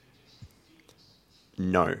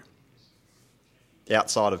 No.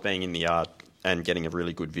 Outside of being in the yard and getting a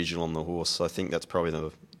really good visual on the horse, I think that's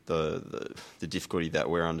probably the difficulty that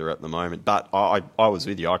we're under at the moment. But I was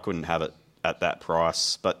with you. I couldn't have it at that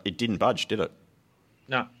price, but it didn't budge, did it?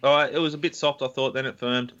 No. It was a bit soft, I thought. Then it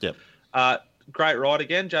firmed. Yep. Great ride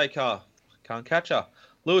again, J Car. Can't catch her.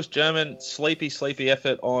 Lewis German, sleepy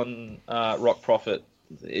effort on Rock Profit.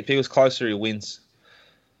 If he was closer, he wins.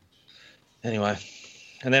 Anyway.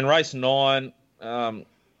 And then race 9. Well,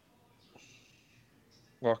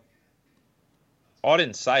 I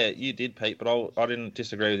didn't say it. You did, Pete, but I didn't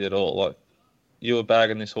disagree with you at all. Like, you were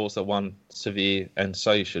bagging this horse that won Severe, and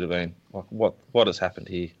so you should have been. Like, what has happened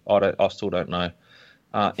here? I still don't know.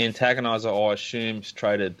 Antagonizer, I assume, is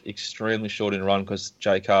traded extremely short in run because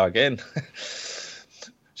J Car again.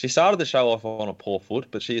 She started the show off on a poor foot,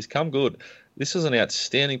 but she has come good. This is an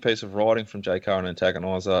outstanding piece of riding from J Car and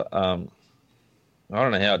Antagonizer. I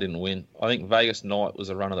don't know how it didn't win. I think Vegas Knight was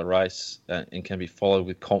a run of the race and can be followed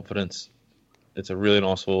with confidence. It's a really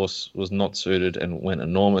nice horse, was not suited and went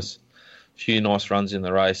enormous. Few nice runs in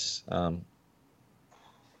the race.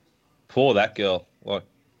 Poor that girl. Like,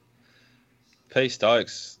 P.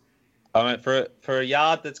 Stokes. I mean, for a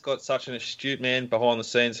yard that's got such an astute man behind the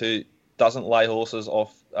scenes who doesn't lay horses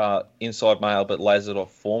off inside mail but lays it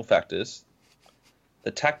off form factors,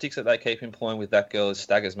 the tactics that they keep employing with that girl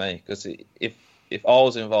staggers me. Because if I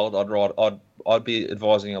was involved, I'd be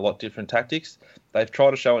advising a lot different tactics. They've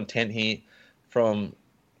tried to show intent here from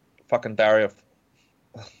fucking barrier.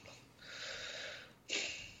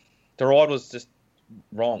 The ride was just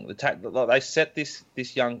wrong. They set this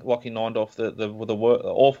young Lockie Nindorf the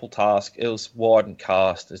awful task. It was wide and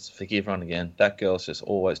cast. It's forgive run again. That girl's just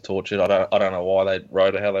always tortured. I don't know why they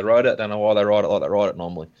rode it how they rode it. I don't know why they ride it like they ride it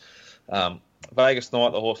normally. Vegas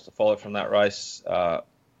Knight, the horse to follow from that race.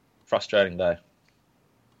 Frustrating day.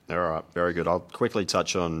 All right, very good. I'll quickly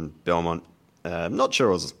touch on Belmont. I'm not sure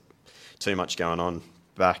it was too much going on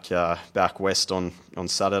back west on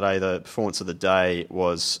Saturday. The performance of the day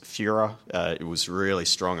was Fura. It was really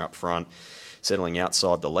strong up front, settling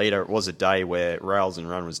outside the leader. It was a day where Rails and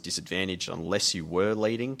Run was disadvantaged unless you were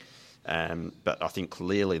leading. But I think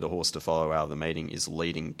clearly the horse to follow out of the meeting is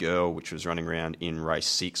Leading Girl, which was running around in race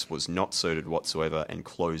 6, was not suited whatsoever and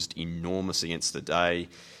closed enormous against the day.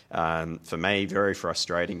 For me, very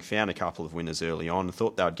frustrating. Found a couple of winners early on.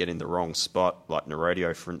 Thought they would get in the wrong spot, like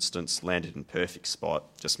Narodio, for instance, landed in perfect spot,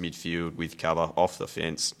 just midfield with cover, off the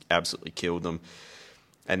fence, absolutely killed them.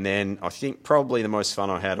 And then I think probably the most fun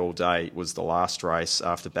I had all day was the last race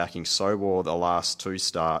after backing Sowar the last 2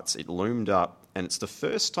 starts. It loomed up, and it's the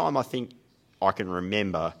first time I think I can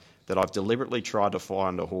remember that I've deliberately tried to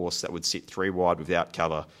find a horse that would sit 3 wide without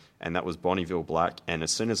cover, and that was Bonneville Black. And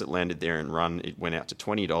as soon as it landed there and run, it went out to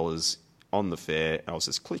 $20 on the fair. I was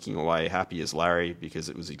just clicking away, happy as Larry, because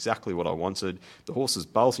it was exactly what I wanted. The horse was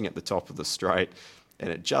bolting at the top of the straight, and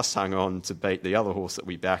it just hung on to beat the other horse that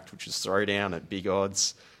we backed, which was Throwdown at big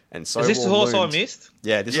odds. And Is this the horse I missed?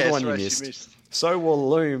 Yeah, this is the one you missed. Sowar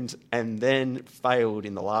loomed and then failed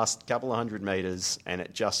in the last couple of 100 metres, and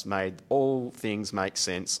it just made all things make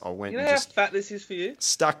sense. I went You know and how just fat this is for you?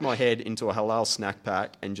 stuck my head into a halal snack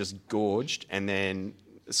pack and just gorged, and then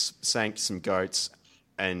sank some goats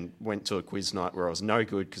and went to a quiz night where I was no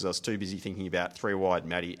good because I was too busy thinking about 3 wide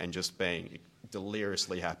Maddie and just being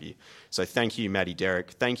deliriously happy. So thank you, Maddie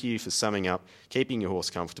Derrick. Thank you for summing up, keeping your horse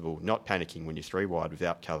comfortable, not panicking when you're 3 wide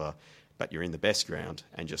without cover, but you're in the best ground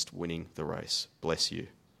and just winning the race. Bless you.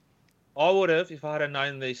 I would have, if I had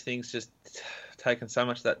known these things, just taken so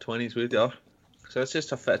much of that 20s with you. So it's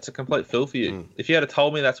just it's a complete fill for you. If you had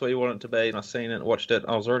told me that's where you want it to be and I seen it and watched it,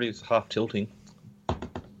 I was already half tilting.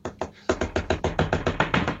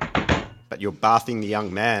 But you're bathing the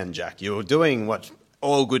young man, Jack. You're doing what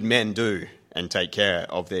all good men do and take care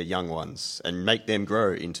of their young ones and make them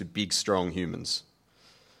grow into big, strong humans.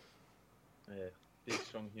 Yeah, big,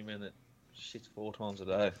 strong human that shits 4 times a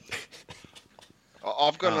day.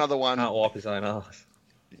 I've got another one. Can't wipe his own ass.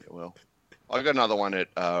 Yeah, well, I got another one at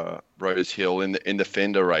Rose Hill in the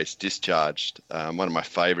Fender race, Discharged. One of my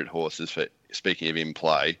favourite horses for speaking of in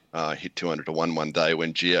play. Hit 200 to 1 one day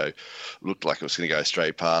when Geo looked like it was going to go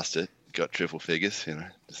straight past it. Got triple figures,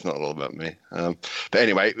 it's not all about me. But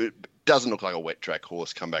anyway, it doesn't look like a wet track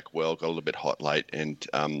horse. Come back well, got a little bit hot late, and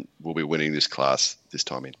we'll be winning this class this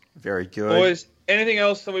time in. Very good. Boys, anything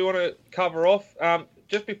else that we want to cover off?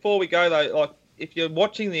 Just before we go, though, like, if you're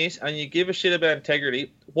watching this and you give a shit about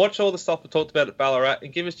integrity, watch all the stuff we talked about at Ballarat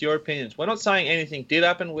and give us your opinions. We're not saying anything did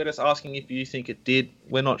happen. We're just asking if you think it did.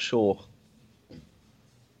 We're not sure.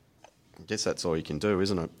 I guess that's all you can do,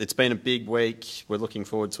 isn't it? It's been a big week. We're looking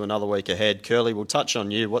forward to another week ahead. Curly, we'll touch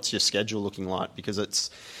on you. What's your schedule looking like?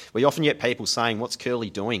 Because we often get people saying, what's Curly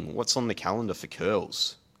doing? What's on the calendar for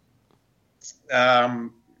Curls?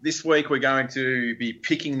 This week we're going to be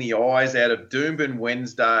picking the eyes out of Doomben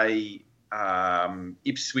Wednesday,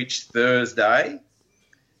 Ipswich Thursday.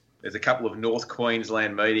 There's a couple of North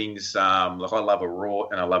Queensland meetings. Look, I love a Raw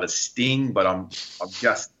and I love a Sting, but I'm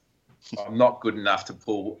not good enough to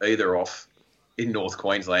pull either off in North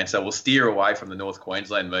Queensland. So we'll steer away from the North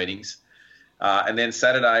Queensland meetings. And then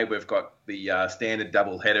Saturday we've got the standard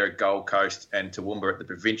double header at Gold Coast and Toowoomba at the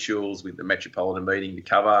Provincials with the Metropolitan meeting to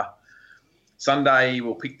cover. Sunday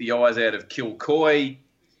we'll pick the eyes out of Kilcoy,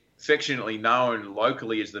 affectionately known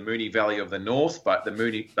locally as the Moonee Valley of the North, but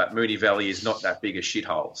Moonee Valley is not that big a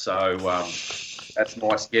shithole. So that's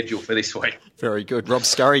my schedule for this week. Very good. Rob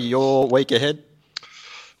Scurry, your week ahead?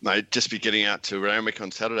 Mate, just be getting out to Randwick on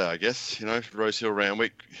Saturday, I guess. Rose Hill,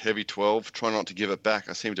 Randwick, heavy 12. Try not to give it back.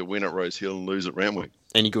 I seem to win at Rose Hill and lose at Randwick.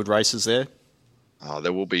 Any good races there?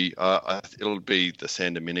 There will be. It'll be the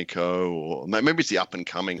San Domenico, or maybe it's the up and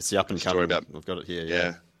coming. It's the up and coming. I've got it here.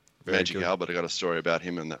 Yeah. Magic Albert. I got a story about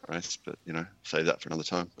him in that race, but save that for another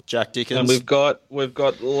time. Jack Dickens. And we've got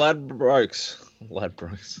Ladbrokes.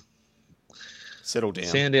 Settle down.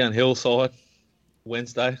 Sandown Hillside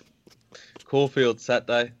Wednesday. Caulfield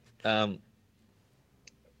Saturday. We've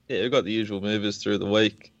got the usual movers through the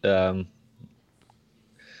week. Another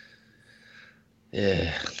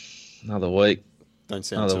week. Don't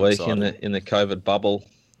sound another too week excited. in the COVID bubble.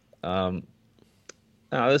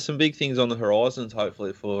 There's some big things on the horizons,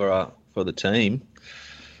 hopefully for the team.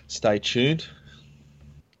 Stay tuned.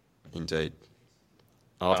 Indeed.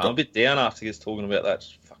 I'm a bit down after just talking about that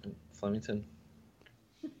fucking Flemington.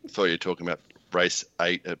 I thought you were talking about race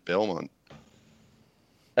 8 at Belmont.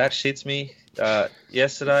 That shits me.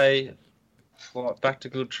 Yesterday, back to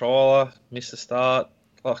good trialer, missed the start.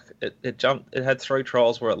 It jumped. It had 3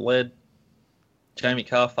 trials where it led. Jamie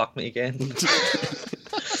Carr fucked me again.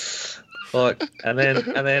 And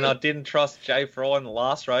then I didn't trust Jay Fry in the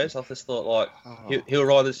last race. I just thought he'll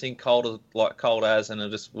ride this thing cold as,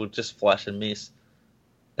 and will just flash and miss.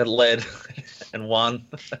 It led and won.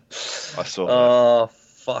 I saw that.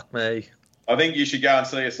 Fuck me. I think you should go and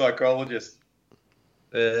see a psychologist.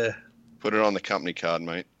 Put it on the company card,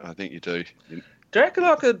 mate. I think you do. Do you reckon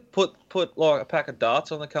I could put like a pack of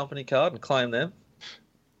darts on the company card and claim them?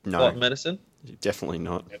 No, Like medicine? definitely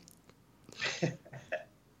not.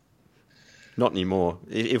 Not anymore.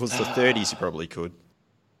 If it was the 30s, you probably could.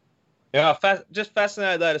 Yeah, just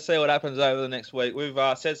fascinated though to see what happens over the next week. We've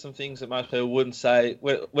said some things that most people wouldn't say.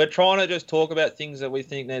 We're trying to just talk about things that we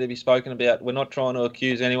think need to be spoken about. We're not trying to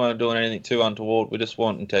accuse anyone of doing anything too untoward. We just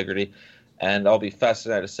want integrity, and I'll be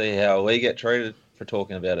fascinated to see how we get treated for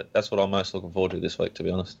talking about it. That's what I'm most looking forward to this week, to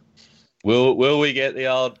be honest. Will we get the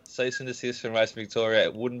old cease and desist from Racing Victoria?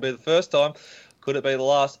 It wouldn't be the first time. Could it be the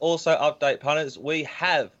last? Also, update punters. We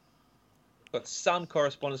have got some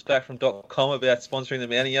correspondence back from .com about sponsoring the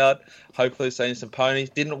Mounting Yard. Hopefully seeing some ponies.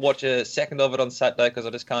 Didn't watch a second of it on Saturday because I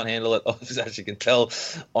just can't handle it. As you can tell,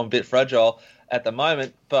 I'm a bit fragile at the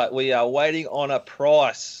moment. But we are waiting on a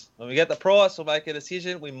price. When we get the price, we'll make a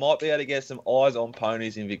decision. We might be able to get some eyes on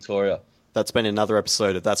ponies in Victoria. That's been another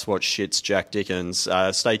episode of That's What Shits Jack Dickens.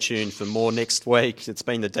 Stay tuned for more next week. It's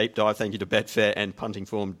been the deep dive. Thank you to Betfair and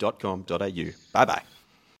puntingform.com.au. Bye-bye.